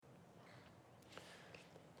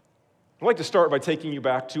I'd like to start by taking you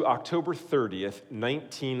back to October 30th,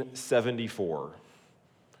 1974.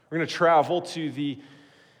 We're going to travel to the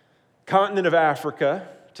continent of Africa,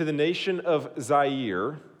 to the nation of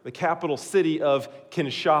Zaire, the capital city of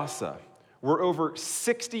Kinshasa, where over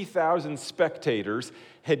 60,000 spectators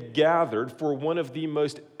had gathered for one of the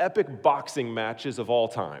most epic boxing matches of all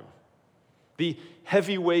time. The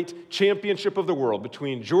heavyweight championship of the world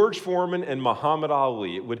between George Foreman and Muhammad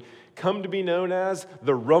Ali. It would come to be known as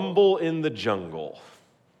the Rumble in the Jungle.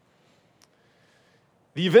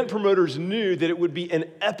 The event promoters knew that it would be an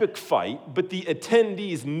epic fight, but the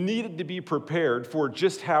attendees needed to be prepared for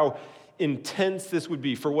just how intense this would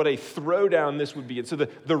be, for what a throwdown this would be. And so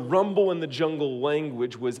the Rumble in the Jungle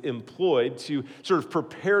language was employed to sort of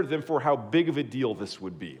prepare them for how big of a deal this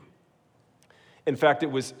would be. In fact, it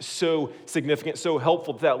was so significant, so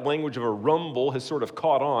helpful that language of a rumble has sort of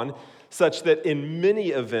caught on, such that in many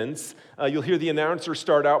events, you'll hear the announcer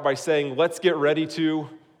start out by saying, "Let's get ready to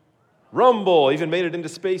rumble," even made it into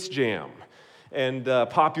Space Jam, and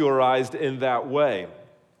popularized in that way.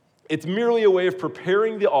 It's merely a way of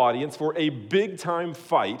preparing the audience for a big-time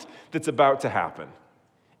fight that's about to happen.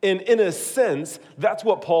 And in a sense, that's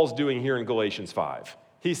what Paul's doing here in Galatians 5.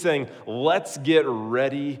 He's saying, let's get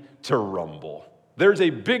ready to rumble. There's a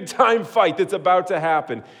big-time fight that's about to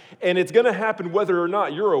happen, and it's going to happen whether or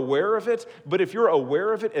not you're aware of it, but if you're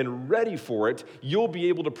aware of it and ready for it, you'll be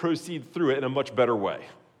able to proceed through it in a much better way.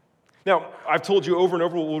 Now, I've told you over and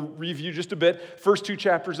over, we'll review just a bit. First two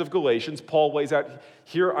chapters of Galatians, Paul lays out,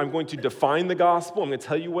 here I'm going to define the gospel. I'm going to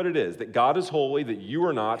tell you what it is, that God is holy, that you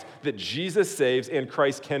are not, that Jesus saves, and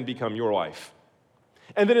Christ can become your life.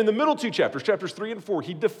 And then in the middle two chapters, chapters 3 and 4,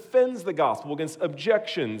 he defends the gospel against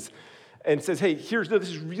objections and says, hey,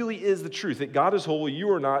 this really is the truth, that God is holy,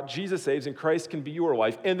 you are not, Jesus saves, and Christ can be your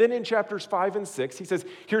life. And then in chapters 5 and 6, he says,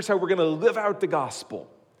 here's how we're going to live out the gospel.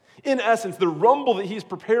 In essence, the rumble that he's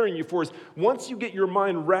preparing you for is once you get your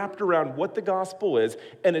mind wrapped around what the gospel is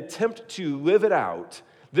and attempt to live it out,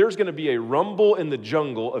 there's going to be a rumble in the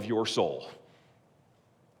jungle of your soul.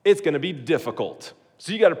 It's going to be difficult.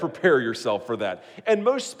 So you got to prepare yourself for that. And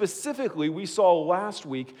most specifically, we saw last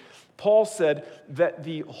week, Paul said that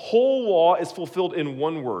the whole law is fulfilled in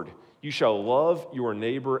one word. You shall love your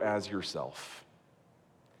neighbor as yourself.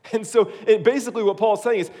 And so basically what Paul's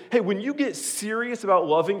saying is, hey, when you get serious about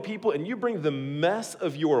loving people and you bring the mess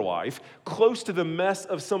of your life close to the mess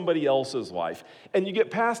of somebody else's life, and you get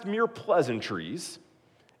past mere pleasantries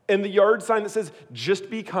and the yard sign that says, just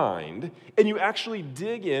be kind, and you actually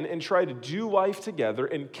dig in and try to do life together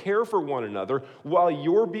and care for one another while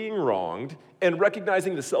you're being wronged and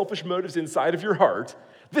recognizing the selfish motives inside of your heart,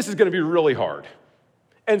 this is going to be really hard.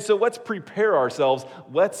 And so let's prepare ourselves.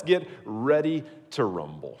 Let's get ready to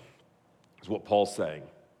rumble, is what Paul's saying.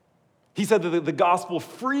 He said that the gospel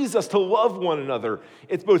frees us to love one another.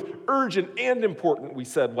 It's both urgent and important, we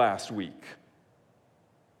said last week.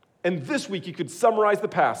 And this week, you could summarize the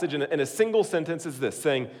passage in a single sentence as this,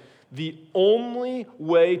 saying, the only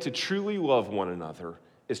way to truly love one another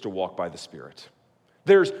is to walk by the Spirit.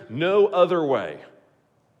 There's no other way.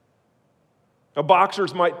 Now,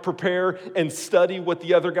 boxers might prepare and study what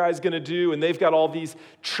the other guy's going to do, and they've got all these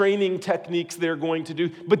training techniques they're going to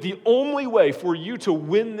do. But the only way for you to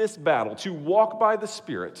win this battle, to walk by the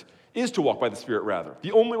Spirit, is to walk by the Spirit, rather.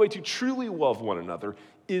 The only way to truly love one another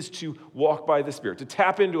is to walk by the Spirit, to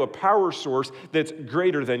tap into a power source that's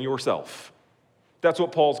greater than yourself. That's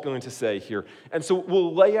what Paul's going to say here. And so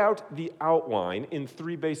we'll lay out the outline in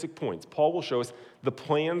 3 basic points. Paul will show us the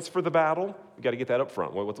plans for the battle. We've got to get that up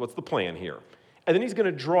front. What's the plan here? And then he's going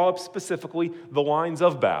to draw up specifically the lines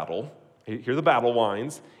of battle. Here are the battle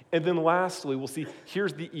lines. And then lastly, we'll see,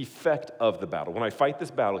 here's the effect of the battle. When I fight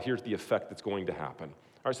this battle, here's the effect that's going to happen.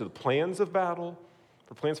 All right, so the plans of battle,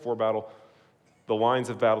 or plans for battle, the lines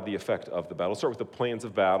of battle, the effect of the battle. Let's start with the plans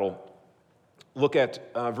of battle. Look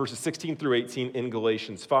at verses 16 through 18 in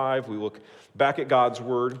Galatians 5. We look back at God's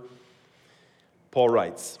word. Paul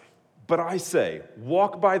writes, but I say,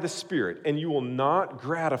 walk by the Spirit, and you will not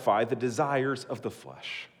gratify the desires of the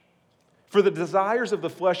flesh. For the desires of the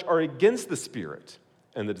flesh are against the Spirit,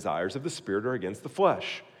 and the desires of the Spirit are against the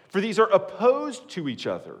flesh. For these are opposed to each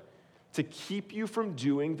other to keep you from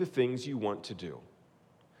doing the things you want to do.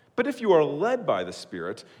 But if you are led by the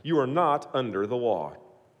Spirit, you are not under the law.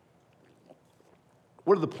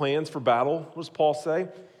 What are the plans for battle? What does Paul say?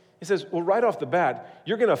 He says, well, right off the bat,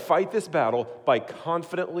 you're going to fight this battle by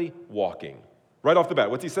confidently walking. Right off the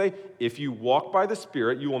bat, what's he say? If you walk by the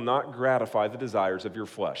Spirit, you will not gratify the desires of your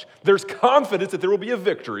flesh. There's confidence that there will be a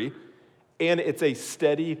victory, and it's a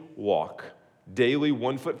steady walk. Daily,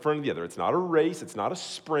 one foot in front of the other. It's not a race. It's not a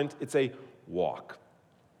sprint. It's a walk.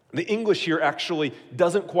 The English here actually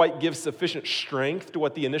doesn't quite give sufficient strength to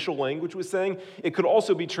what the initial language was saying. It could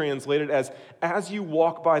also be translated as you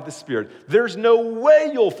walk by the Spirit, there's no way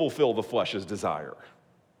you'll fulfill the flesh's desire.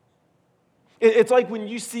 It's like when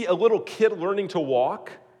you see a little kid learning to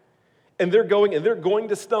walk, and they're going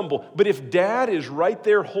to stumble. But if dad is right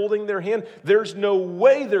there holding their hand, there's no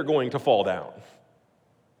way they're going to fall down.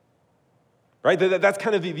 Right? That's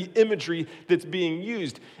kind of the imagery that's being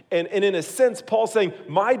used. And in a sense, Paul's saying,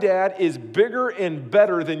 my dad is bigger and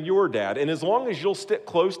better than your dad. And as long as you'll stick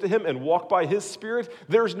close to him and walk by his Spirit,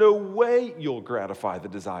 there's no way you'll gratify the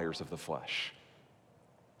desires of the flesh.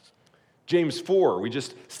 James 4, we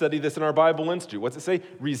just studied this in our Bible Institute. What's it say?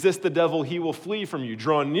 Resist the devil, he will flee from you.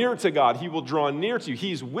 Draw near to God, he will draw near to you.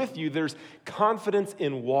 He's with you. There's confidence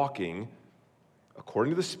in walking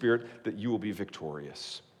according to the Spirit that you will be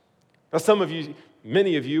victorious. Now, some of you,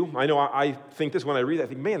 many of you, I know I think this when I read it, I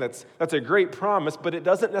think, man, that's a great promise, but it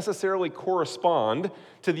doesn't necessarily correspond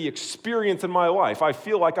to the experience in my life. I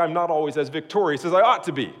feel like I'm not always as victorious as I ought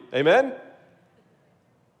to be. Amen?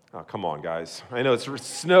 Oh, come on, guys. I know it's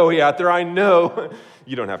snowy out there. I know.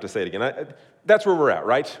 You don't have to say it again. That's where we're at,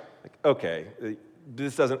 right? Like, okay,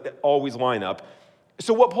 this doesn't always line up.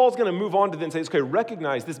 So what Paul's going to move on to then say is, okay,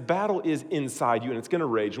 recognize this battle is inside you and it's going to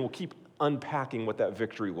rage, and we'll keep unpacking what that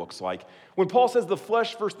victory looks like. When Paul says the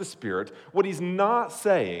flesh versus the Spirit, what he's not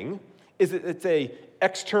saying is that it's a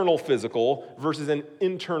external physical versus an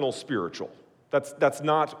internal spiritual. That's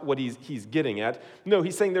not what he's getting at. No,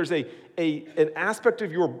 he's saying there's an aspect of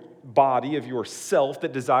your body, of yourself,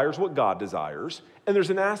 that desires what God desires, and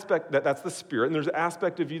there's an aspect that's the Spirit, and there's an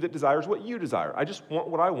aspect of you that desires what you desire. I just want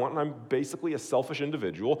what I want, and I'm basically a selfish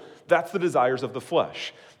individual. That's the desires of the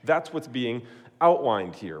flesh. That's what's being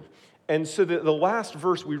outlined here. And so the last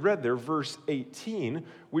verse we read there, verse 18,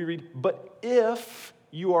 we read, but if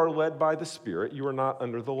you are led by the Spirit, you are not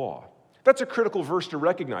under the law. That's a critical verse to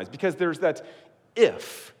recognize because there's that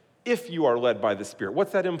if you are led by the Spirit.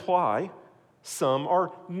 What's that imply? Some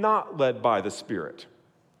are not led by the Spirit.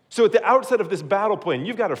 So at the outset of this battle plan,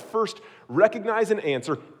 you've got to first recognize and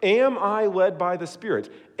answer, am I led by the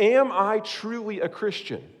Spirit? Am I truly a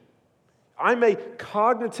Christian? I may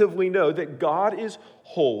cognitively know that God is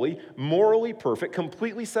holy, morally perfect,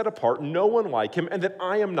 completely set apart, no one like him, and that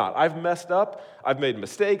I am not. I've messed up. I've made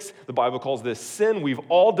mistakes. The Bible calls this sin. We've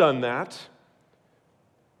all done that.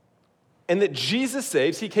 And that Jesus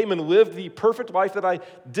saves. He came and lived the perfect life that I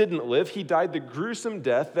didn't live. He died the gruesome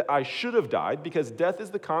death that I should have died because death is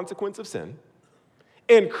the consequence of sin.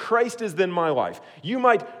 And Christ is then my life. You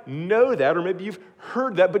might know that, or maybe you've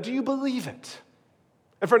heard that, but do you believe it?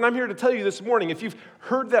 And friend, I'm here to tell you this morning, if you've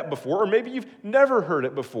heard that before, or maybe you've never heard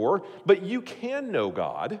it before, but you can know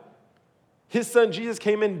God. His son Jesus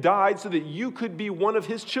came and died so that you could be one of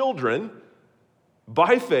his children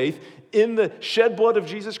by faith in the shed blood of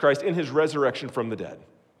Jesus Christ in his resurrection from the dead.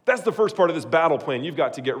 That's the first part of this battle plan you've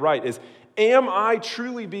got to get right is, am I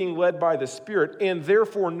truly being led by the Spirit and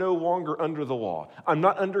therefore no longer under the law? I'm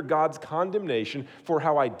not under God's condemnation for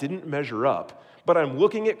how I didn't measure up, but I'm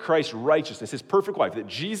looking at Christ's righteousness, his perfect life, that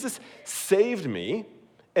Jesus saved me,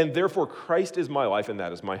 and therefore Christ is my life, and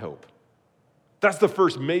that is my hope. That's the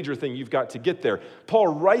first major thing you've got to get there. Paul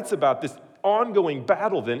writes about this ongoing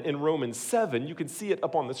battle then in Romans 7. You can see it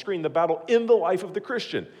up on the screen, the battle in the life of the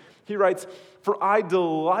Christian. He writes, for I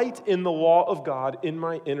delight in the law of God in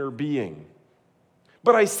my inner being.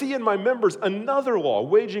 But I see in my members another law,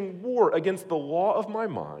 waging war against the law of my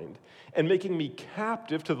mind and making me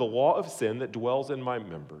captive to the law of sin that dwells in my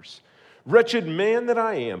members. Wretched man that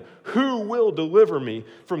I am, who will deliver me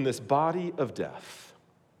from this body of death?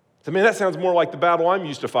 So, man, that sounds more like the battle I'm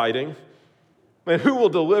used to fighting. Man, who will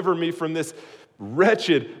deliver me from this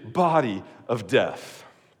wretched body of death?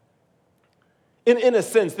 In a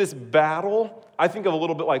sense, this battle, I think of a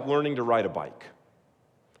little bit like learning to ride a bike.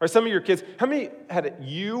 Or some of your kids, how many had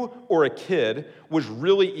you or a kid was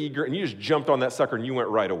really eager and you just jumped on that sucker and you went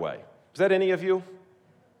right away? Was that any of you?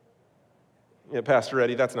 Yeah, Pastor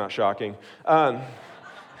Eddie, that's not shocking.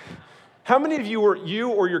 How many of you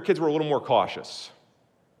or your kids were a little more cautious?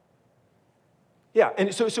 Yeah,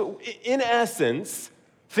 and so in essence,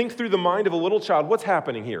 think through the mind of a little child. What's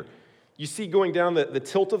happening here? You see going down the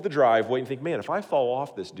tilt of the driveway and think, man, if I fall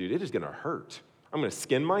off this dude, it is going to hurt. I'm going to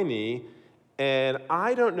skin my knee, and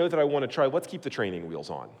I don't know that I want to try. Let's keep the training wheels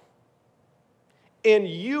on. And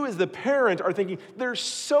you as the parent are thinking, there's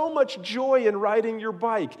so much joy in riding your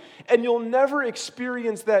bike, and you'll never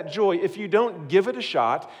experience that joy if you don't give it a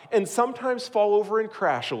shot and sometimes fall over and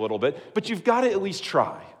crash a little bit, but you've got to at least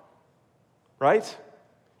try, right?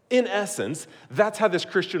 In essence, that's how this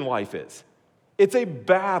Christian life is. It's a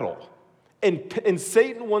battle. And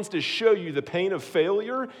Satan wants to show you the pain of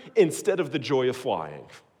failure instead of the joy of flying.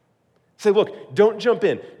 Say, look, don't jump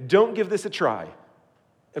in. Don't give this a try.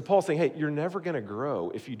 And Paul's saying, hey, you're never going to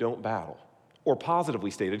grow if you don't battle. Or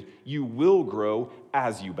positively stated, you will grow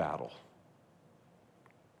as you battle.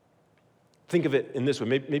 Think of it in this way.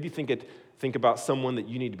 Maybe think about someone that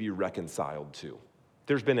you need to be reconciled to.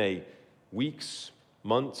 There's been a weeks,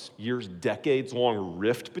 months, years, decades-long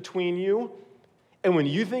rift between you. And when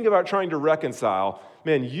you think about trying to reconcile,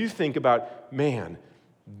 you think about,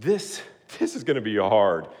 this is going to be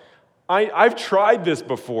hard. I've tried this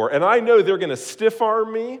before, and I know they're going to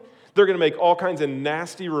stiff-arm me. They're going to make all kinds of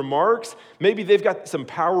nasty remarks. Maybe they've got some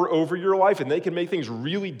power over your life, and they can make things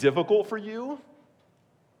really difficult for you.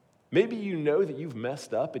 Maybe you know that you've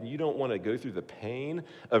messed up, and you don't want to go through the pain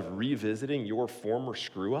of revisiting your former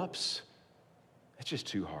screw-ups. It's just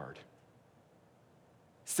too hard.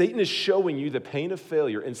 Satan is showing you the pain of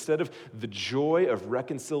failure instead of the joy of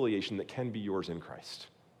reconciliation that can be yours in Christ.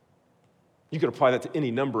 You could apply that to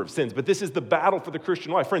any number of sins, but this is the battle for the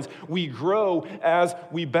Christian life. Friends, we grow as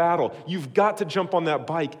we battle. You've got to jump on that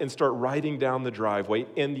bike and start riding down the driveway,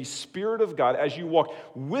 and the Spirit of God, as you walk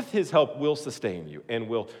with His help, will sustain you and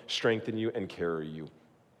will strengthen you and carry you.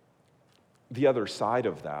 The other side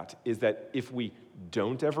of that is that if we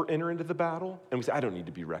don't ever enter into the battle, and we say, I don't need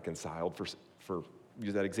to be reconciled, for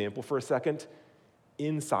use that example for a second,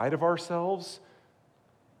 inside of ourselves,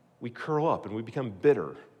 we curl up and we become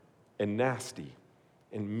bitter and nasty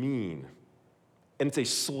and mean. And it's a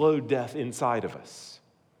slow death inside of us.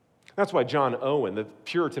 That's why John Owen, the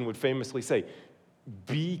Puritan, would famously say,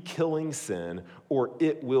 be killing sin or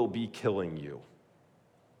it will be killing you.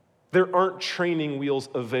 There aren't training wheels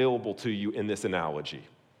available to you in this analogy.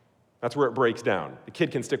 That's where it breaks down. The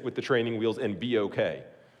kid can stick with the training wheels and be okay.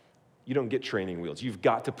 You don't get training wheels. You've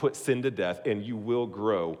got to put sin to death, and you will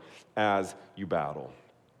grow as you battle.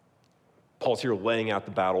 Paul's here laying out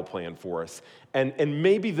the battle plan for us. And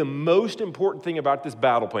maybe the most important thing about this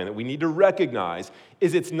battle plan that we need to recognize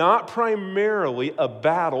is it's not primarily a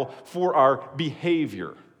battle for our behavior.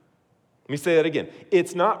 Let me say that again.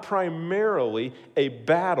 It's not primarily a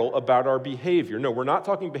battle about our behavior. No, we're not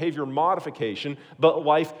talking behavior modification, but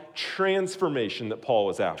life transformation that Paul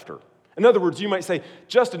is after. In other words, you might say,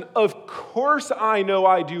 Justin, of course I know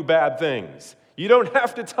I do bad things. You don't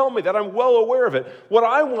have to tell me that. I'm well aware of it. What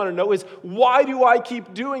I want to know is, why do I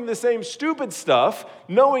keep doing the same stupid stuff,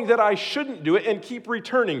 knowing that I shouldn't do it, and keep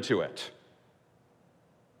returning to it?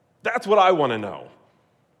 That's what I want to know.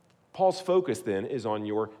 Paul's focus then is on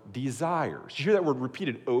your desires. You hear that word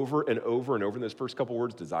repeated over and over and over in those first couple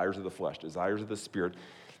words, desires of the flesh, desires of the spirit.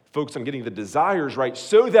 Focus on getting the desires right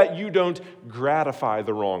so that you don't gratify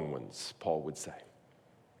the wrong ones, Paul would say.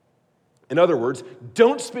 In other words,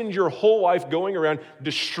 don't spend your whole life going around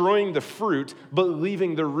destroying the fruit, but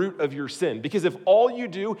leaving the root of your sin. Because if all you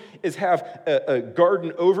do is have a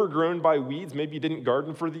garden overgrown by weeds, maybe you didn't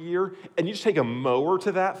garden for the year, and you just take a mower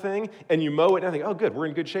to that thing, and you mow it, and I think, oh good, we're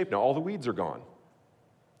in good shape now, all the weeds are gone.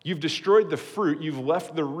 You've destroyed the fruit, you've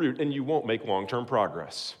left the root, and you won't make long-term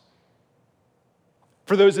progress.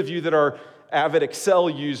 For those of you that are avid Excel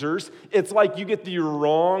users, it's like you get the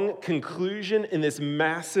wrong conclusion in this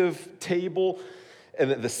massive table,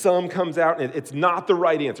 and the sum comes out, and it's not the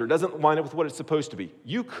right answer. It doesn't line up with what it's supposed to be.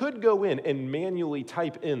 You could go in and manually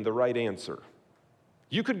type in the right answer.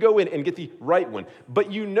 You could go in and get the right one,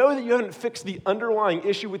 but you know that you haven't fixed the underlying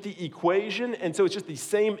issue with the equation, and so it's just the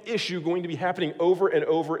same issue going to be happening over and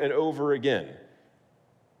over and over again.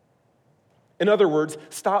 In other words,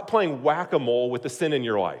 stop playing whack-a-mole with the sin in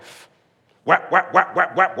your life. Whack, whack, whack,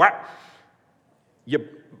 whack, whack, whack. You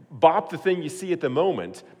bop the thing you see at the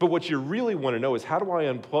moment, but what you really want to know is, how do I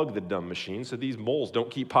unplug the dumb machine so these moles don't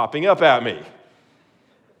keep popping up at me?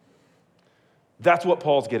 That's what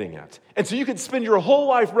Paul's getting at. And so you could spend your whole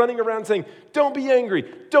life running around saying, don't be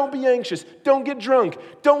angry, don't be anxious, don't get drunk,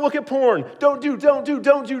 don't look at porn, don't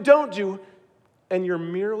do. And you're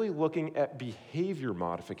merely looking at behavior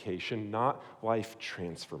modification, not life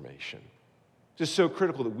transformation. It's just so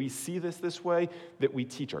critical that we see this way, that we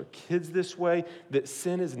teach our kids this way, that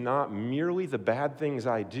sin is not merely the bad things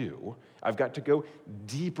I do. I've got to go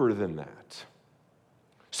deeper than that.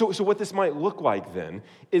 So what this might look like then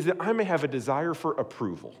is that I may have a desire for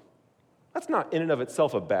approval. That's not in and of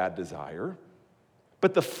itself a bad desire.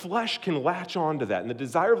 But the flesh can latch onto that, and the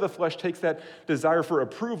desire of the flesh takes that desire for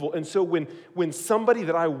approval. And so when somebody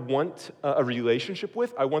that I want a relationship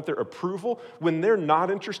with, I want their approval, when they're not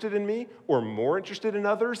interested in me or more interested in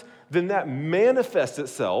others, then that manifests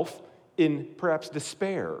itself in perhaps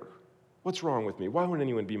despair. What's wrong with me? Why wouldn't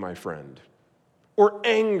anyone be my friend? Or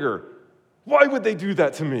anger. Why would they do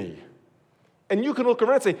that to me? And you can look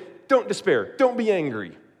around and say, don't despair, don't be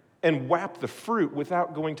angry, and whap the fruit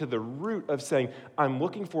without going to the root of saying, I'm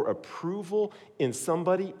looking for approval in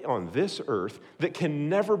somebody on this earth that can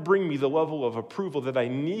never bring me the level of approval that I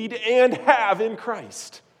need and have in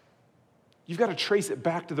Christ. You've got to trace it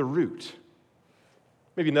back to the root.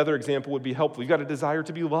 Maybe another example would be helpful. You've got a desire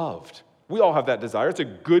to be loved. We all have that desire. It's a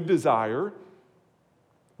good desire.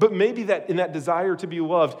 But maybe that in that desire to be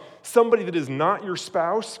loved, somebody that is not your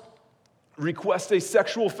spouse requests a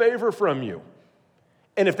sexual favor from you.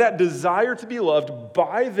 And if that desire to be loved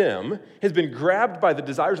by them has been grabbed by the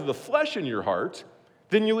desires of the flesh in your heart,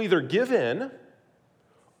 then you'll either give in,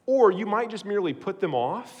 or you might just merely put them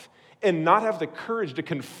off and not have the courage to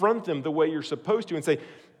confront them the way you're supposed to and say,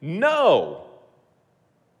 no,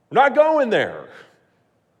 we're not going there.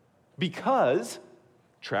 Because,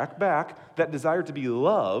 track back, that desire to be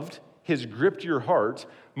loved has gripped your heart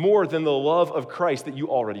more than the love of Christ that you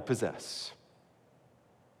already possess.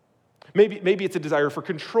 Maybe it's a desire for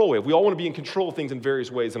control. We all want to be in control of things in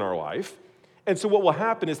various ways in our life. And so what will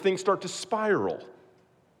happen is things start to spiral.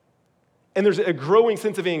 And there's a growing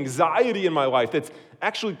sense of anxiety in my life that's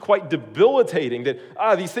actually quite debilitating,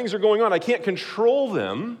 that, these things are going on, I can't control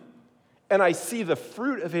them. And I see the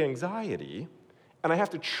fruit of anxiety, and I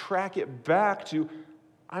have to track it back to,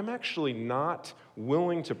 I'm actually not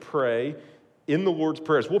willing to pray in the Lord's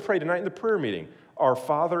prayers. We'll pray tonight in the prayer meeting. Our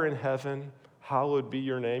Father in heaven, hallowed be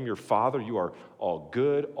your name. Your Father, you are all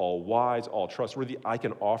good, all wise, all trustworthy. I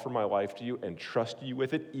can offer my life to you and trust you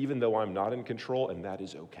with it, even though I'm not in control, and that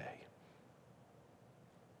is okay.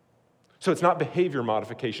 So it's not behavior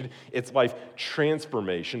modification, it's life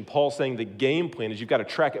transformation. Paul's saying the game plan is you've got to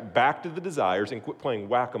track it back to the desires and quit playing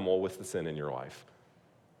whack-a-mole with the sin in your life.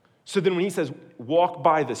 So then when he says walk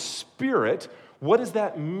by the Spirit, what does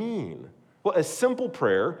that mean? Well, a simple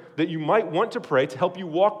prayer that you might want to pray to help you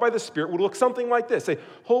walk by the Spirit would look something like this. Say,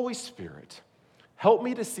 Holy Spirit, help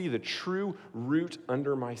me to see the true root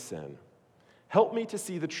under my sin. Help me to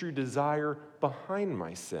see the true desire behind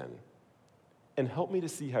my sin. And help me to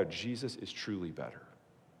see how Jesus is truly better.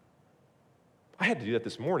 I had to do that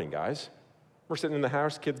this morning, guys. We're sitting in the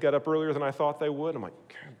house. Kids got up earlier than I thought they would. I'm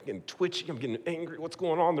like, I'm getting twitchy. I'm getting angry. What's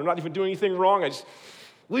going on? They're not even doing anything wrong.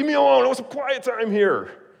 Leave me alone. I want some quiet time here.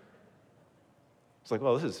 It's like,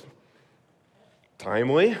 well, this is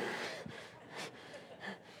timely.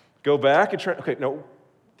 Go back and try. Okay, no,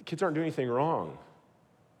 the kids aren't doing anything wrong.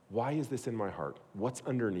 Why is this in my heart? What's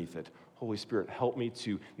underneath it? Holy Spirit, help me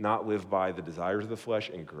to not live by the desires of the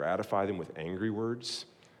flesh and gratify them with angry words,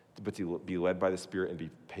 but to be led by the Spirit and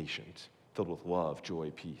be patient, filled with love,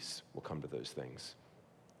 joy, peace. We'll come to those things.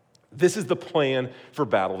 This is the plan for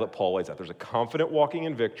battle that Paul lays out. There's a confident walking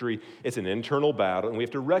in victory. It's an internal battle, and we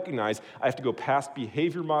have to recognize I have to go past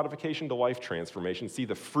behavior modification to life transformation, see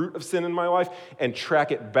the fruit of sin in my life, and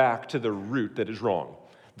track it back to the root that is wrong.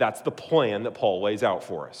 That's the plan that Paul lays out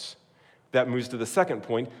for us. That moves to the second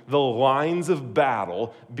point, the lines of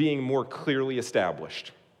battle being more clearly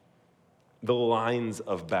established. The lines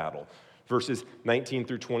of battle. Verses 19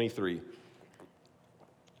 through 23.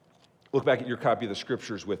 Look back at your copy of the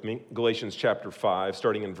scriptures with me. Galatians chapter 5,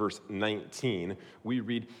 starting in verse 19, we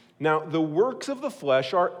read, Now the works of the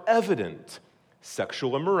flesh are evident.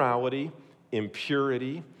 Sexual immorality,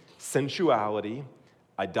 impurity, sensuality,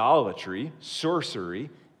 idolatry, sorcery,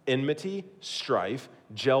 enmity, strife,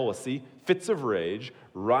 jealousy, fits of rage,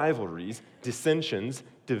 rivalries, dissensions,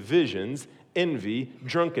 divisions, envy,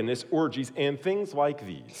 drunkenness, orgies, and things like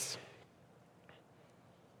these.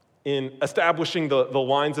 In establishing the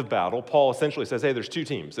lines of battle, Paul essentially says, hey, there's two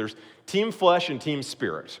teams. There's team flesh and team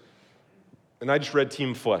spirit. And I just read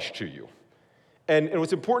team flesh to you. And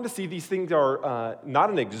what's important to see, these things are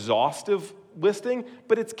not an exhaustive listing,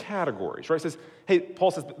 but it's categories, right? It says, hey,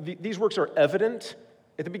 Paul says, these works are evident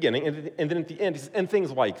at the beginning, and then at the end, he says, and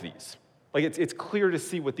things like these. Like it's clear to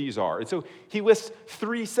see what these are. And so he lists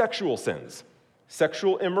 3 sexual sins: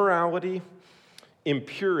 sexual immorality,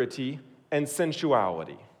 impurity, and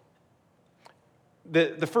sensuality.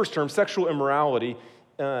 The first term, sexual immorality,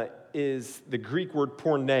 is the Greek word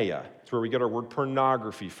porneia. It's where we get our word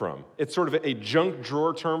pornography from. It's sort of a junk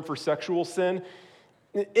drawer term for sexual sin.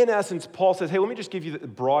 In essence, Paul says, hey, let me just give you the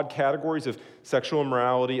broad categories of sexual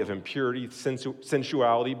immorality, of impurity,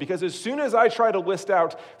 sensuality, because as soon as I try to list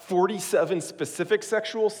out 47 specific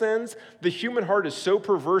sexual sins, the human heart is so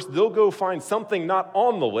perverse, they'll go find something not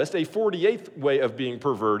on the list, a 48th way of being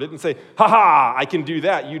perverted, and say, ha, I can do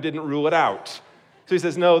that, you didn't rule it out. So he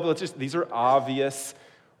says, no, these are obvious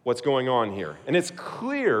what's going on here. And it's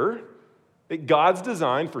clear That God's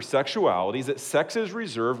design for sexuality is that sex is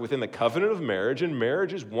reserved within the covenant of marriage, and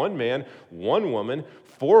marriage is one man, one woman,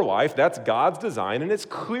 for life. That's God's design, and it's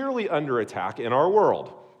clearly under attack in our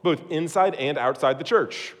world, both inside and outside the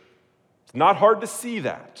church. It's not hard to see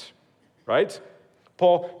that, right?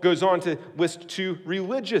 Paul goes on to list 2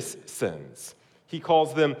 religious sins. He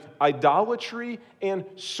calls them idolatry and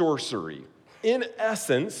sorcery. In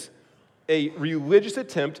essence, a religious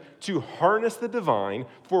attempt to harness the divine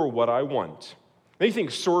for what I want. Now you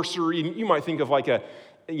think sorcery, you might think of like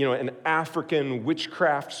an African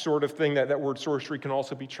witchcraft sort of thing. That word sorcery can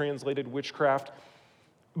also be translated witchcraft.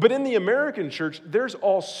 But in the American church, there's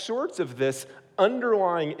all sorts of this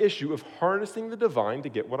underlying issue of harnessing the divine to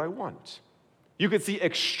get what I want. You could see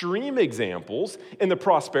extreme examples in the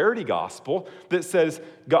prosperity gospel that says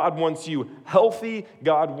God wants you healthy,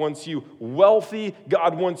 God wants you wealthy,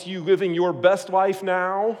 God wants you living your best life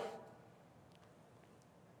now.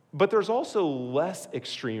 But there's also less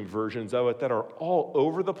extreme versions of it that are all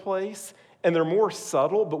over the place, and they're more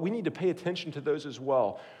subtle, but we need to pay attention to those as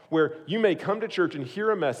well, where you may come to church and hear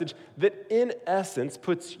a message that in essence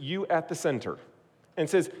puts you at the center and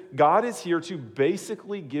says, God is here to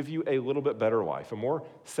basically give you a little bit better life, a more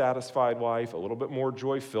satisfied life, a little bit more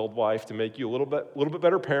joy-filled life, to make you a little bit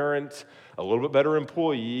better parent, a little bit better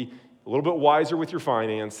employee, a little bit wiser with your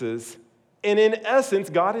finances. And in essence,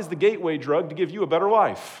 God is the gateway drug to give you a better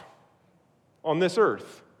life on this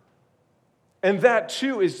earth. And that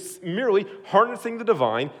too is merely harnessing the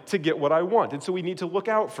divine to get what I want. And so we need to look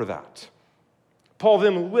out for that. Paul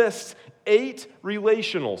then lists 8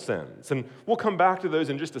 relational sins, and we'll come back to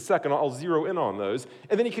those in just a second. I'll zero in on those.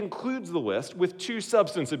 And then he concludes the list with 2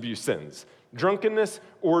 substance abuse sins: drunkenness,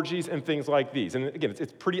 orgies, and things like these. And again,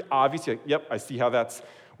 it's pretty obvious. Yep, I see how that's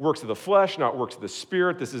works of the flesh, not works of the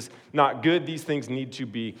spirit. This is not good. These things need to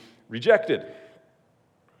be rejected.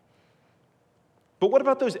 But what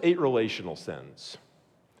about those 8 relational sins?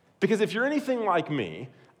 Because if you're anything like me,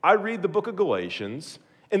 I read the book of Galatians.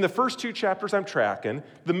 In the first 2 chapters, I'm tracking.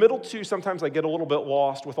 The middle 2, sometimes I get a little bit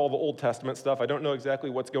lost with all the Old Testament stuff. I don't know exactly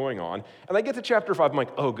what's going on. And I get to chapter 5, I'm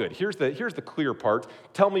like, oh, good, here's the clear part.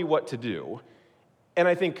 Tell me what to do. And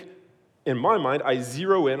I think, in my mind, I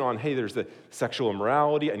zero in on, hey, there's the sexual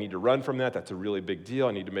immorality. I need to run from that. That's a really big deal.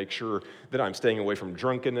 I need to make sure that I'm staying away from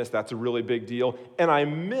drunkenness. That's a really big deal. And I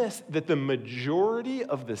miss that the majority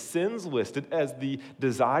of the sins listed as the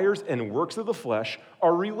desires and works of the flesh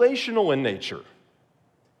are relational in nature.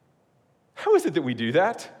 How is it that we do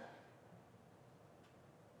that?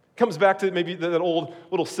 Comes back to maybe that old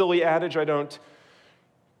little silly adage, I don't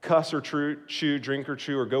cuss or chew, drink or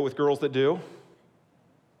chew, or go with girls that do.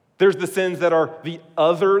 There's the sins that are the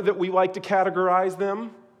other that we like to categorize them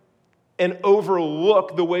and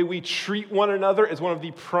overlook the way we treat one another as one of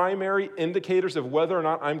the primary indicators of whether or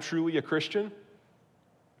not I'm truly a Christian.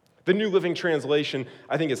 The New Living Translation,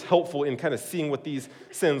 I think, is helpful in kind of seeing what these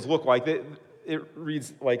sins look like. It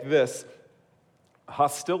reads like this: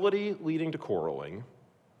 hostility leading to quarreling,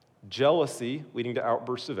 jealousy leading to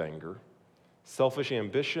outbursts of anger, selfish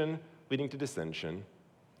ambition leading to dissension,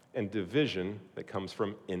 and division that comes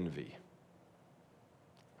from envy.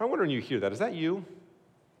 I wonder when you hear that, is that you?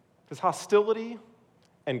 Does hostility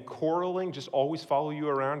and quarreling just always follow you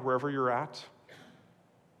around wherever you're at?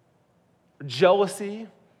 Jealousy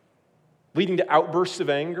leading to outbursts of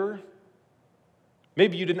anger?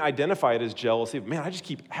 Maybe you didn't identify it as jealousy. Man, I just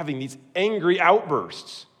keep having these angry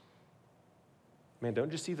outbursts. Man, don't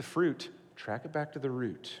just see the fruit. Track it back to the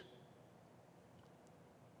root.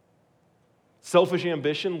 Selfish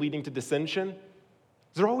ambition leading to dissension. Is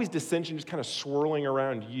there always dissension just kind of swirling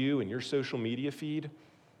around you and your social media feed?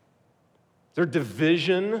 Is there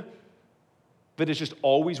division that is just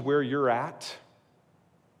always where you're at?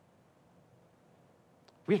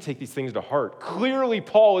 We have to take these things to heart. Clearly,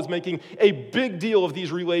 Paul is making a big deal of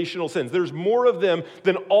these relational sins. There's more of them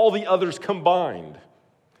than all the others combined.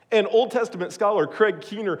 And Old Testament scholar Craig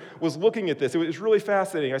Keener was looking at this. It was really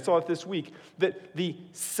fascinating. I saw it this week, that the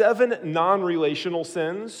 7 non-relational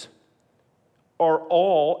sins are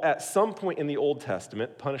all, at some point in the Old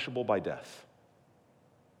Testament, punishable by death.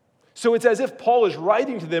 So it's as if Paul is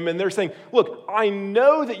writing to them and they're saying, look, I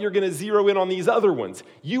know that you're going to zero in on these other ones.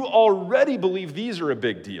 You already believe these are a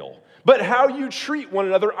big deal. But how you treat one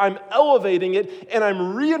another, I'm elevating it, and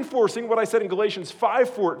I'm reinforcing what I said in Galatians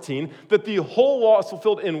 5:14, that the whole law is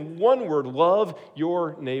fulfilled in one word: love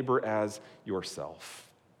your neighbor as yourself.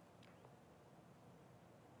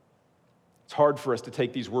 It's hard for us to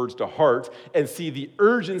take these words to heart and see the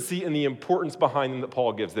urgency and the importance behind them that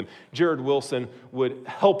Paul gives them. Jared Wilson would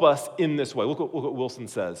help us in this way. Look what Wilson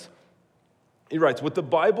says. He writes, what the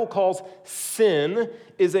Bible calls sin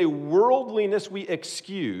is a worldliness we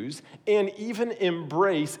excuse and even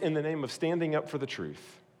embrace in the name of standing up for the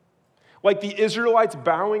truth. Like the Israelites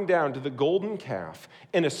bowing down to the golden calf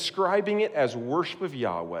and ascribing it as worship of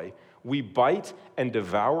Yahweh, we bite and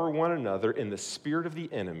devour one another in the spirit of the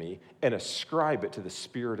enemy and ascribe it to the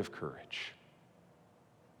spirit of courage.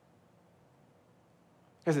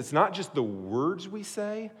 Because it's not just the words we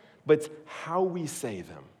say, but it's how we say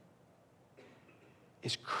them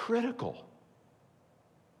is critical.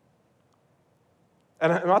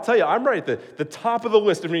 And I'll tell you, I'm right at the top of the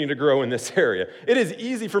list of needing to grow in this area. It is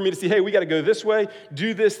easy for me to see, hey, we got to go this way,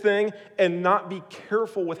 do this thing, and not be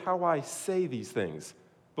careful with how I say these things.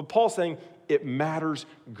 But Paul's saying it matters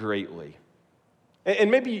greatly. And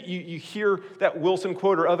maybe you hear that Wilson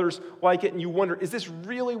quote or others like it, and you wonder, is this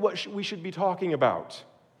really what we should be talking about?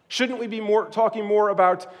 Shouldn't we be talking more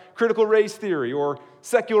about critical race theory or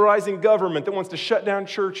secularizing government that wants to shut down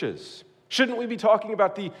churches? Shouldn't we be talking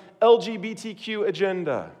about the LGBTQ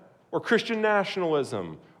agenda or Christian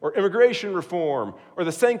nationalism or immigration reform or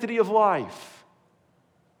the sanctity of life?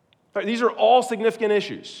 These are all significant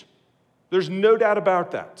issues. There's no doubt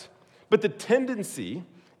about that. But the tendency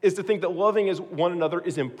is to think that loving one another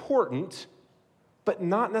is important, but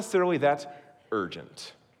not necessarily that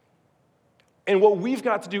urgent. And what we've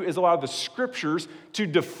got to do is allow the scriptures to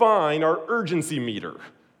define our urgency meter.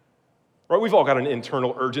 Right? We've all got an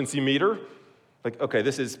internal urgency meter. Like, okay,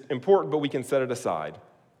 this is important, but we can set it aside.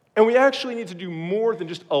 And we actually need to do more than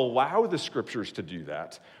just allow the scriptures to do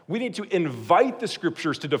that. We need to invite the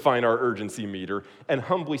scriptures to define our urgency meter and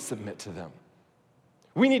humbly submit to them.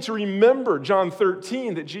 We need to remember John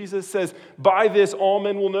 13 that Jesus says, by this all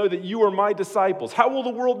men will know that you are my disciples. How will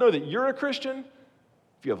the world know that you're a Christian?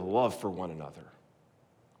 If you have love for one another.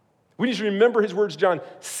 We need to remember his words, John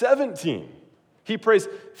 17. He prays,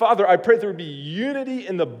 Father, I pray there would be unity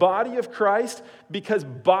in the body of Christ, because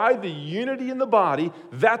by the unity in the body,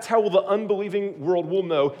 that's how the unbelieving world will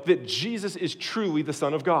know that Jesus is truly the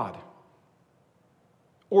Son of God.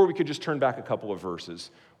 Or we could just turn back a couple of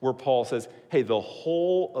verses where Paul says, hey, the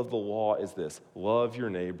whole of the law is this: love your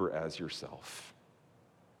neighbor as yourself.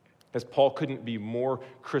 As Paul couldn't be more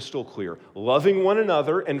crystal clear, loving one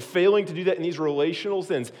another and failing to do that in these relational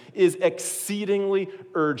sins is exceedingly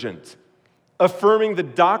urgent. Affirming the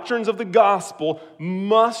doctrines of the gospel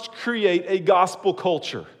must create a gospel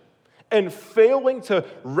culture. And failing to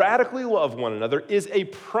radically love one another is a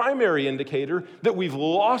primary indicator that we've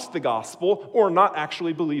lost the gospel or not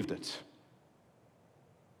actually believed it.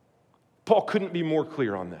 Paul couldn't be more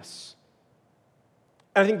clear on this.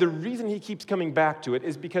 And I think the reason he keeps coming back to it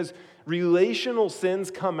is because relational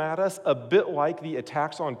sins come at us a bit like the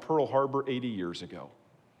attacks on Pearl Harbor 80 years ago.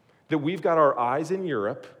 That we've got our eyes in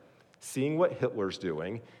Europe, seeing what Hitler's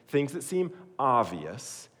doing, things that seem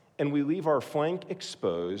obvious, and we leave our flank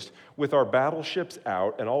exposed with our battleships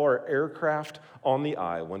out and all our aircraft on the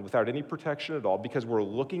island without any protection at all because we're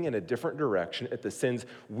looking in a different direction at the sins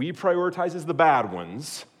we prioritize as the bad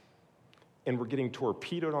ones, and we're getting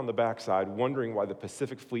torpedoed on the backside, wondering why the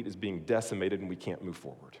Pacific Fleet is being decimated and we can't move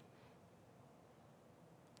forward.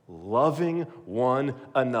 Loving one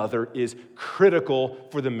another is critical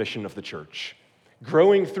for the mission of the church.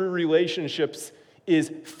 Growing through relationships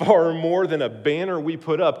is far more than a banner we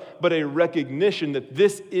put up, but a recognition that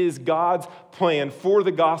this is God's plan for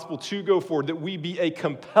the gospel to go forward, that we be a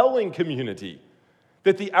compelling community,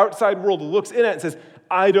 that the outside world looks in at and says,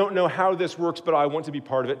 I don't know how this works, but I want to be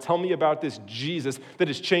part of it. Tell me about this Jesus that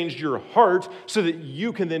has changed your heart so that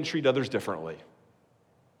you can then treat others differently.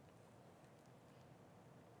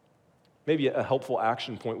 Maybe a helpful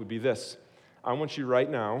action point would be this. I want you right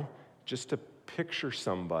now just to picture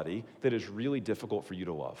somebody that is really difficult for you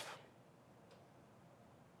to love.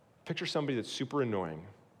 Picture somebody that's super annoying.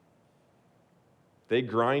 They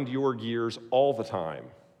grind your gears all the time.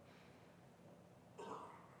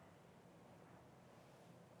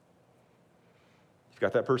 You've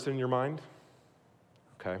got that person in your mind?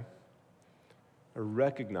 Okay. I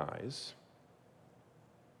recognize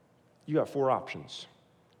you got 4 options.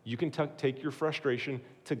 You can take your frustration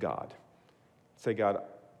to God. Say, God,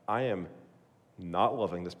 I am not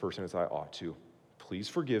loving this person as I ought to. Please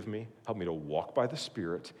forgive me. Help me to walk by the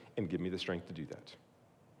Spirit and give me the strength to do that.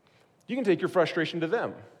 You can take your frustration to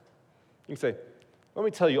them. You can say, let me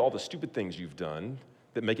tell you all the stupid things you've done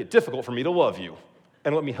that make it difficult for me to love you,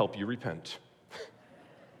 and let me help you repent.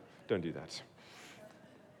 Don't do that.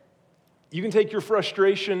 You can take your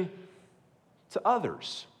frustration to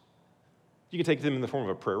others. You can take them in the form of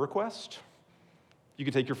a prayer request. You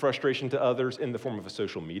can take your frustration to others in the form of a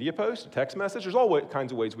social media post, a text message. There's all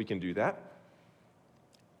kinds of ways we can do that.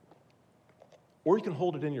 Or you can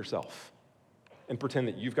hold it in yourself and pretend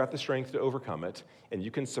that you've got the strength to overcome it, and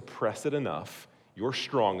you can suppress it enough, you're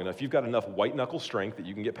strong enough, you've got enough white-knuckle strength that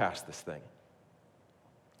you can get past this thing.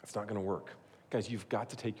 It's not going to work. Guys, you've got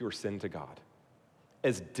to take your sin to God.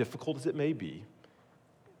 As difficult as it may be,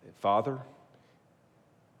 Father,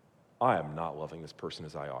 I am not loving this person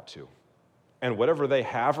as I ought to. And whatever they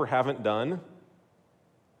have or haven't done,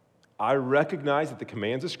 I recognize that the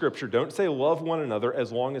commands of Scripture don't say love one another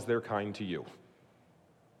as long as they're kind to you.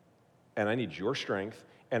 And I need your strength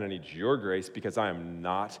and I need your grace because I am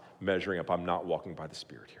not measuring up. I'm not walking by the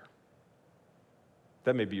Spirit here.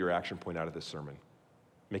 That may be your action point out of this sermon.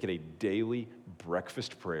 Make it a daily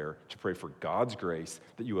breakfast prayer to pray for God's grace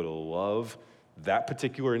that you would love that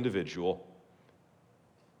particular individual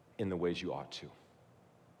in the ways you ought to.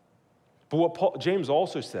 But what James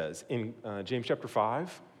also says in James chapter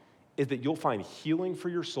 5 is that you'll find healing for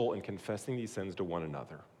your soul in confessing these sins to one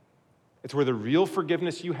another. It's where the real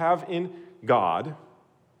forgiveness you have in God,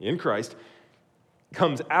 in Christ,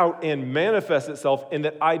 comes out and manifests itself in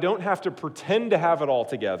that I don't have to pretend to have it all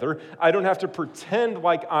together. I don't have to pretend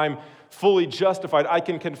like I'm fully justified. I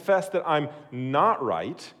can confess that I'm not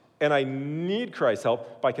right, and I need Christ's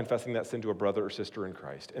help by confessing that sin to a brother or sister in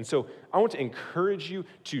Christ. And so I want to encourage you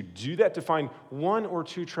to do that, to find one or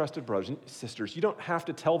two trusted brothers and sisters. You don't have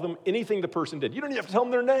to tell them anything the person did. You don't even have to tell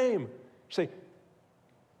them their name. Just say,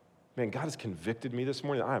 man, God has convicted me this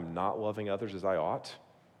morning that I am not loving others as I ought,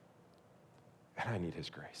 and I need his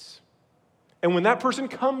grace. And when that person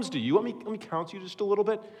comes to you, let me counsel you just a little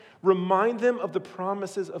bit. Remind them of the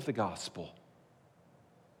promises of the gospel.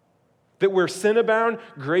 That where sin abounded,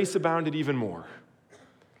 grace abounded even more.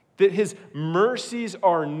 That his mercies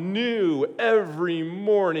are new every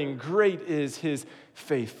morning. Great is his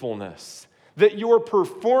faithfulness. That your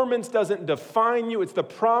performance doesn't define you. It's the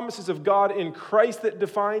promises of God in Christ that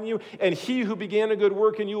define you. And he who began a good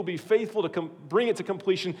work in you will be faithful to bring it to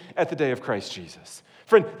completion at the day of Christ Jesus.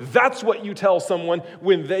 Friend, that's what you tell someone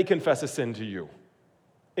when they confess a sin to you.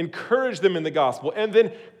 Encourage them in the gospel and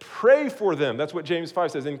then pray for them. That's what James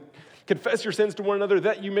 5 says. And confess your sins to one another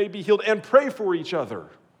that you may be healed, and pray for each other.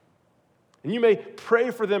 And you may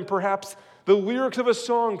pray for them. Perhaps the lyrics of a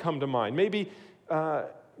song come to mind. Maybe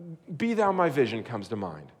be thou my vision comes to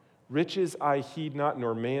mind. Riches I heed not,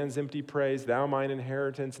 nor man's empty praise. Thou mine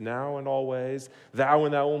inheritance, now and always. Thou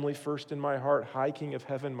and thou only first in my heart. High King of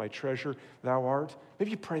heaven, my treasure thou art.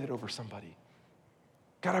 Maybe you pray that over somebody.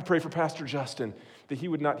 God, I pray for Pastor Justin that he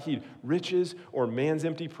would not heed riches or man's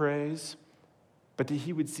empty praise, but that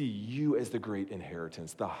he would see you as the great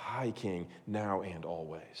inheritance, the high King, now and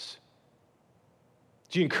always.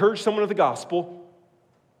 Do you encourage someone of the gospel?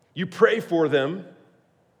 You pray for them,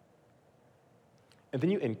 and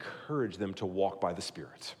then you encourage them to walk by the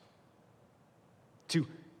Spirit, to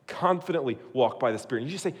confidently walk by the Spirit.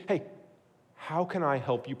 And you just say, hey, how can I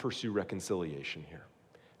help you pursue reconciliation here?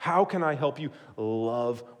 How can I help you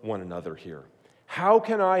love one another here? How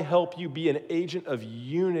can I help you be an agent of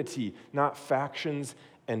unity, not factions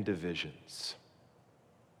and divisions?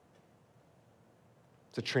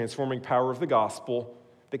 It's a transforming power of the gospel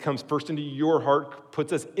that comes first into your heart,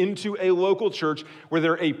 puts us into a local church where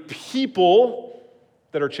there are a people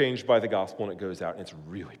that are changed by the gospel, and it goes out, and it's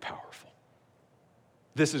really powerful.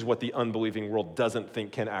 This is what the unbelieving world doesn't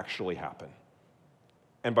think can actually happen.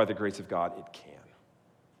 And by the grace of God, it can.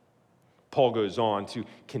 Paul goes on to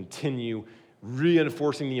continue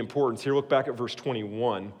reinforcing the importance. Here, look back at verse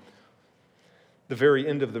 21. The very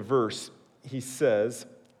end of the verse, he says,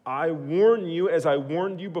 I warn you, as I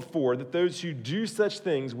warned you before, that those who do such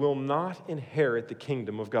things will not inherit the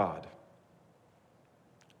kingdom of God.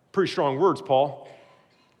 Pretty strong words, Paul.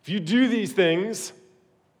 If you do these things,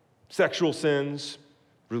 sexual sins,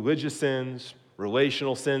 religious sins,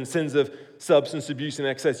 relational sins, sins of substance abuse and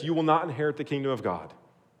excess, you will not inherit the kingdom of God.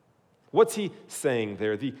 What's he saying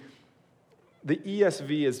there? The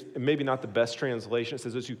ESV is maybe not the best translation. It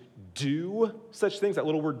says those who do such things, that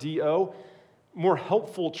little word do. More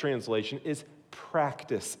helpful translation is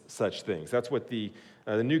practice such things. That's what the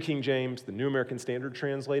New King James, the New American Standard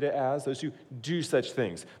translate it as, those who do such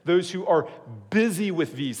things. Those who are busy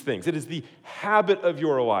with these things. It is the habit of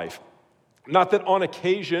your life. Not that on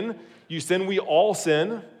occasion you sin, we all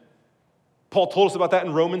sin. Paul told us about that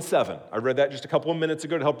in Romans 7. I read that just a couple of minutes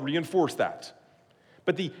ago to help reinforce that.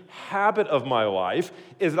 But the habit of my life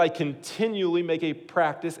is that I continually make a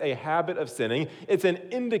practice, a habit of sinning. It's an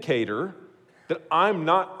indicator that I'm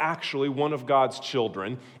not actually one of God's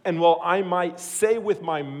children. And while I might say with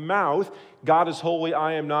my mouth, God is holy,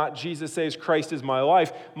 I am not. Jesus says Christ is my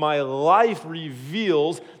life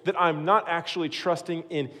reveals that I'm not actually trusting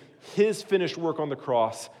in his finished work on the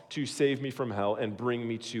cross to save me from hell and bring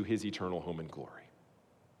me to his eternal home in glory.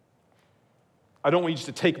 I don't want you just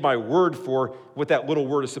to take my word for what that little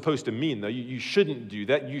word is supposed to mean, though. You shouldn't do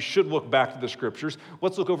that. You should look back to the scriptures.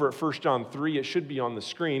 Let's look over at 1 John 3. It should be on the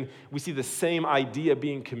screen. We see the same idea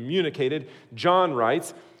being communicated. John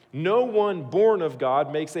writes, "No one born of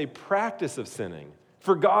God makes a practice of sinning,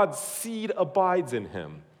 for God's seed abides in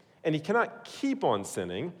him, and he cannot keep on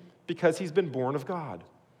sinning because he's been born of God."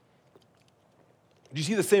 Do you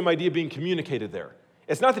see the same idea being communicated there?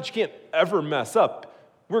 It's not that you can't ever mess up.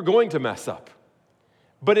 We're going to mess up.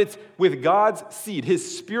 But it's with God's seed,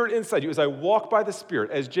 his spirit inside you. As I walk by the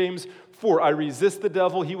Spirit, as James 4, I resist the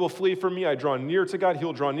devil, he will flee from me. I draw near to God,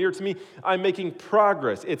 he'll draw near to me. I'm making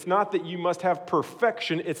progress. It's not that you must have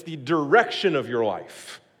perfection, it's the direction of your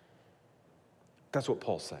life. That's what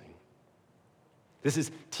Paul's saying. This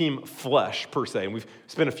is team flesh, per se, and we've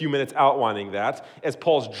spent a few minutes outlining that as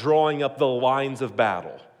Paul's drawing up the lines of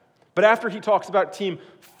battle. But after he talks about team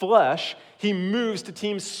flesh, he moves to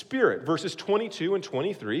team spirit. Verses 22 and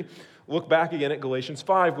 23. Look back again at Galatians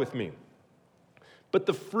 5 with me. But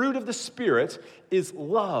the fruit of the Spirit is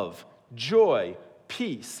love, joy,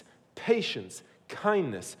 peace, patience,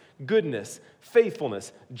 kindness, goodness,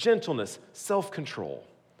 faithfulness, gentleness, self-control.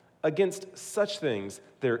 Against such things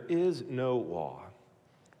there is no law.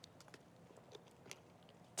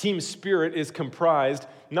 Team spirit is comprised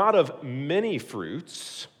not of many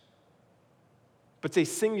fruits, but it's a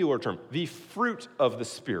singular term, the fruit of the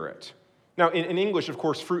Spirit. Now, in English, of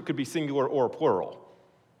course, fruit could be singular or plural,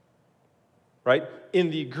 right?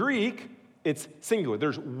 In the Greek, it's singular.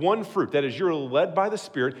 There's one fruit. That is, you're led by the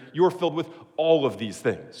Spirit. You're filled with all of these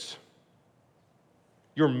things.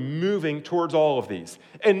 You're moving towards all of these.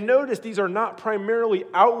 And notice these are not primarily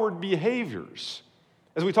outward behaviors.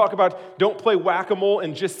 As we talk about, don't play whack-a-mole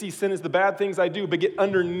and just see sin as the bad things I do, but get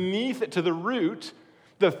underneath it to the root.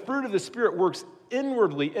 The fruit of the Spirit works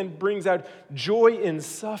inwardly and brings out joy in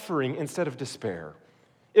suffering instead of despair.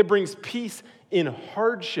 It brings peace in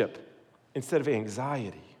hardship instead of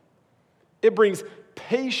anxiety. It brings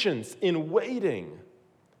patience in waiting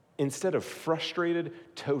instead of frustrated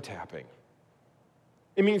toe tapping.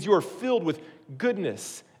 It means you are filled with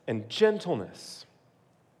goodness and gentleness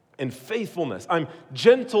and faithfulness. I'm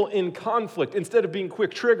gentle in conflict instead of being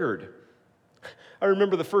quick-triggered. I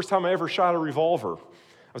remember the first time I ever shot a revolver.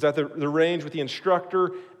 I was at the range with the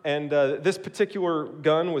instructor, and this particular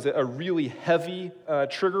gun was a really heavy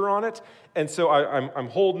trigger on it. And so I'm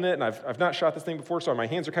holding it, and I've not shot this thing before, so my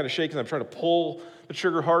hands are kind of shaking. I'm trying to pull the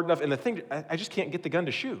trigger hard enough, and the thing, I just can't get the gun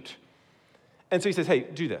to shoot. And so he says, "Hey,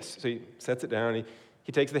 do this." So he sets it down, and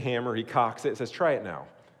he takes the hammer, he cocks it, and says, "Try it now."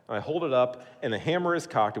 And I hold it up, and the hammer is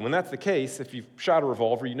cocked. And when that's the case, if you've shot a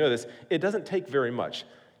revolver, you know this, it doesn't take very much.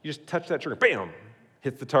 You just touch that trigger, bam,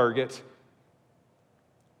 hits the target.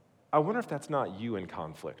 I wonder if that's not you in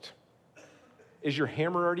conflict. Is your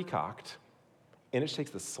hammer already cocked, and it just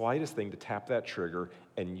takes the slightest thing to tap that trigger,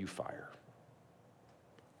 and you fire?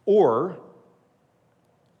 Or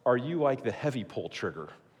are you like the heavy pull trigger,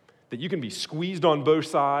 that you can be squeezed on both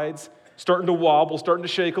sides, starting to wobble, starting to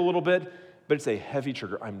shake a little bit, but it's a heavy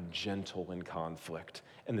trigger. I'm gentle in conflict,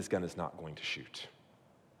 and this gun is not going to shoot.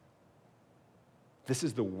 This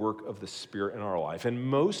is the work of the Spirit in our life. And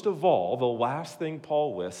most of all, the last thing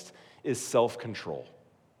Paul lists is self-control.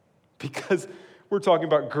 Because we're talking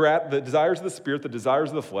about the desires of the Spirit, the desires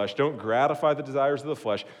of the flesh. Don't gratify the desires of the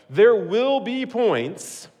flesh. There will be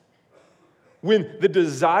points when the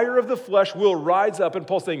desire of the flesh will rise up, and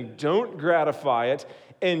Paul's saying, don't gratify it,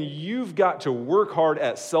 and you've got to work hard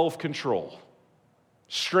at self-control.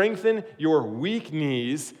 Strengthen your weak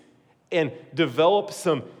knees and develop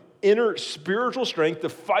some inner spiritual strength to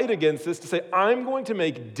fight against this, to say, I'm going to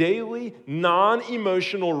make daily,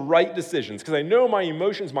 non-emotional right decisions, because I know my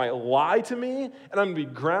emotions might lie to me, and I'm going to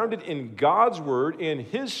be grounded in God's word and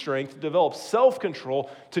his strength to develop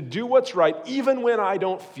self-control to do what's right, even when I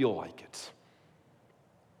don't feel like it.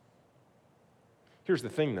 Here's the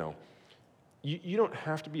thing, though. You don't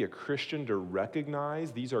have to be a Christian to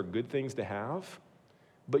recognize these are good things to have,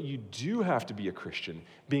 but you do have to be a Christian,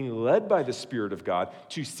 being led by the Spirit of God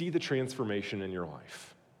to see the transformation in your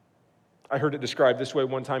life. I heard it described this way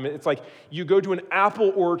one time. It's like you go to an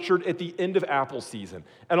apple orchard at the end of apple season,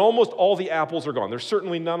 and almost all the apples are gone. There's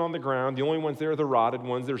certainly none on the ground. The only ones there are the rotted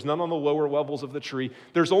ones. There's none on the lower levels of the tree.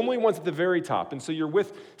 There's only ones at the very top. And so you're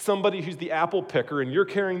with somebody who's the apple picker, and you're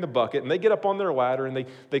carrying the bucket, and they get up on their ladder, and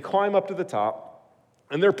they climb up to the top,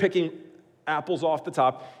 and they're picking apples off the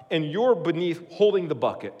top, and you're beneath holding the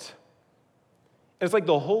bucket. And it's like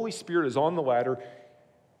the Holy Spirit is on the ladder,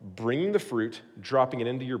 bringing the fruit, dropping it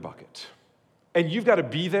into your bucket. And you've got to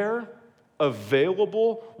be there,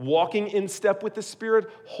 available, walking in step with the Spirit,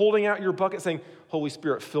 holding out your bucket, saying, Holy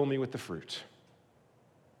Spirit, fill me with the fruit.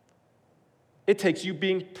 It takes you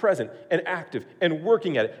being present and active and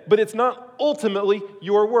working at it. But it's not ultimately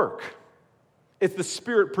your work. It's the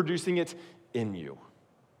Spirit producing it in you.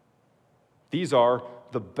 These are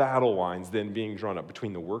the battle lines then being drawn up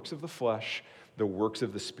between the works of the flesh, the works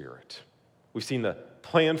of the Spirit. We've seen the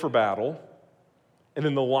plan for battle, and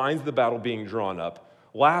then the lines of the battle being drawn up.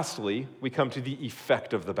 Lastly, we come to the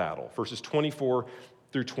effect of the battle, verses 24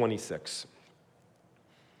 through 26.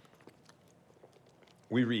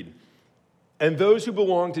 We read, "And those who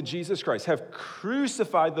belong to Jesus Christ have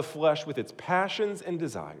crucified the flesh with its passions and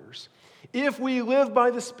desires. If we live by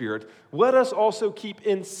the Spirit, let us also keep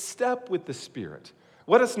in step with the Spirit.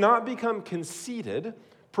 Let us not become conceited,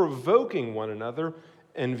 provoking one another,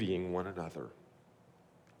 envying one another."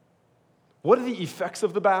 What are the effects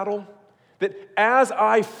of the battle? That as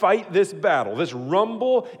I fight this battle, this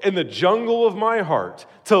rumble in the jungle of my heart,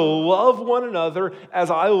 to love one another as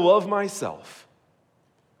I love myself,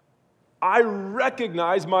 I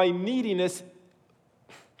recognize my neediness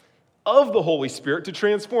of the Holy Spirit to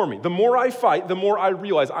transform me. The more I fight, the more I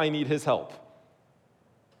realize I need His help.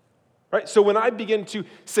 Right? So when I begin to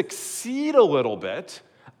succeed a little bit,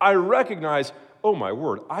 I recognize, oh my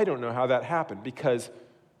word, I don't know how that happened because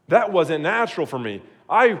that wasn't natural for me.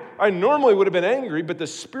 I normally would have been angry, but the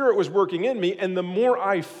Spirit was working in me, and the more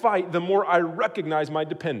I fight, the more I recognize my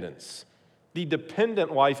dependence. The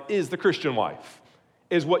dependent life is the Christian life,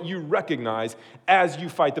 is what you recognize as you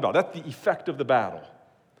fight the battle. That's the effect of the battle.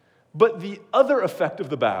 But the other effect of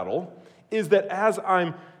the battle is that as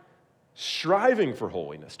I'm striving for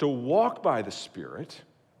holiness, to walk by the Spirit,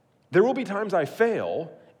 there will be times I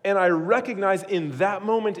fail, and I recognize in that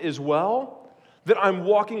moment as well that I'm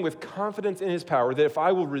walking with confidence in His power, that if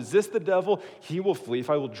I will resist the devil, he will flee. If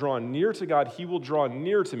I will draw near to God, He will draw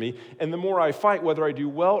near to me. And the more I fight, whether I do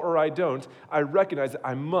well or I don't, I recognize that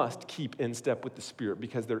I must keep in step with the Spirit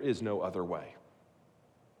because there is no other way.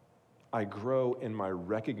 I grow in my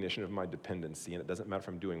recognition of my dependency, and it doesn't matter if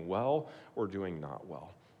I'm doing well or doing not well.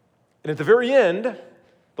 And at the very end,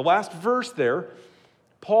 the last verse there,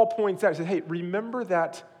 Paul points out, he says, hey, remember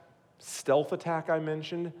that stealth attack I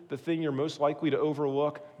mentioned, the thing you're most likely to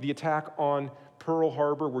overlook, the attack on Pearl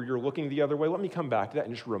Harbor where you're looking the other way? Let me come back to that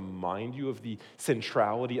and just remind you of the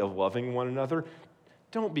centrality of loving one another.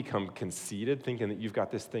 Don't become conceited thinking that you've got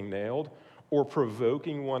this thing nailed, or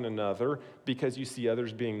provoking one another because you see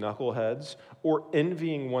others being knuckleheads, or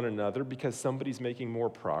envying one another because somebody's making more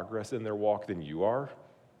progress in their walk than you are.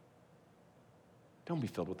 Don't be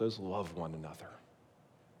filled with those. Love one another.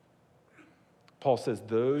 Paul says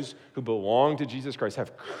those who belong to Jesus Christ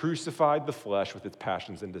have crucified the flesh with its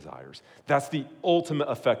passions and desires. That's the ultimate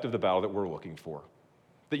effect of the battle that we're looking for.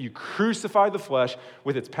 That you crucify the flesh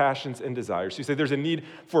with its passions and desires. So you say there's a need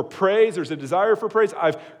for praise, there's a desire for praise.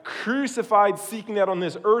 I've crucified seeking that on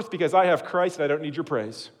this earth because I have Christ and I don't need your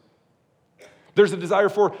praise. There's a desire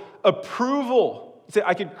for approval. You say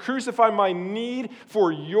I could crucify my need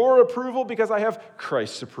for your approval because I have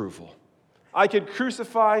Christ's approval. I could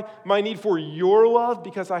crucify my need for your love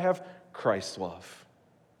because I have Christ's love.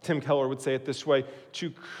 Tim Keller would say it this way: to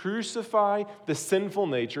crucify the sinful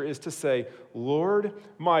nature is to say, Lord,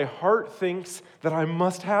 my heart thinks that I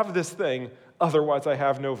must have this thing, otherwise I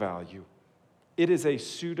have no value. It is a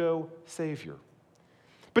pseudo-savior.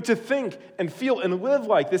 But to think and feel and live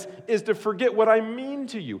like this is to forget what I mean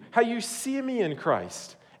to you, how you see me in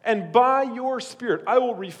Christ. And by your Spirit, I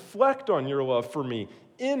will reflect on your love for me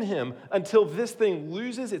in Him until this thing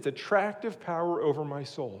loses its attractive power over my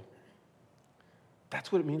soul.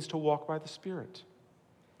 That's what it means to walk by the Spirit.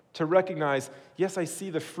 To recognize, yes, I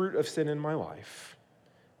see the fruit of sin in my life,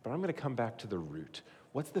 but I'm going to come back to the root.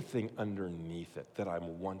 What's the thing underneath it that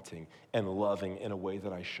I'm wanting and loving in a way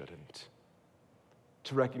that I shouldn't?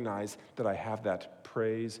 To recognize that I have that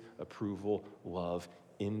praise, approval, love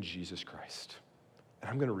in Jesus Christ.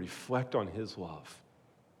 And I'm going to reflect on His love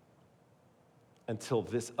until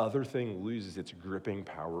this other thing loses its gripping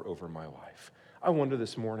power over my life. I wonder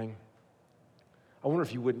this morning,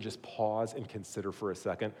 if you wouldn't just pause and consider for a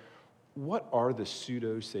second, what are the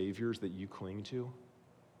pseudo-saviors that you cling to?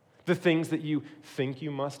 The things that you think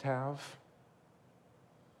you must have?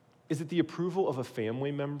 Is it the approval of a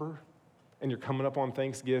family member and you're coming up on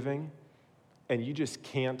Thanksgiving and you just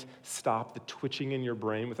can't stop the twitching in your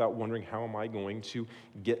brain without wondering, how am I going to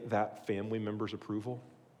get that family member's approval?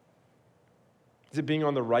 Is it being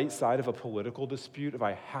on the right side of a political dispute if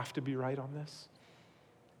I have to be right on this?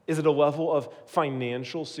 Is it a level of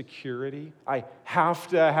financial security? I have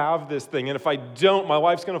to have this thing, and if I don't, my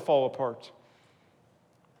life's going to fall apart.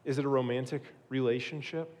 Is it a romantic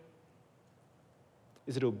relationship?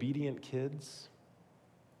 Is it obedient kids?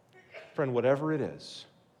 Friend, whatever it is,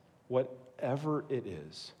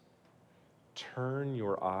 turn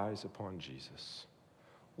your eyes upon Jesus.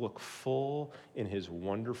 Look full in his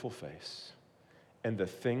wonderful face, and the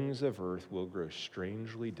things of earth will grow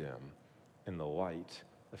strangely dim in the light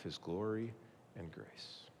of his glory and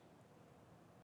grace.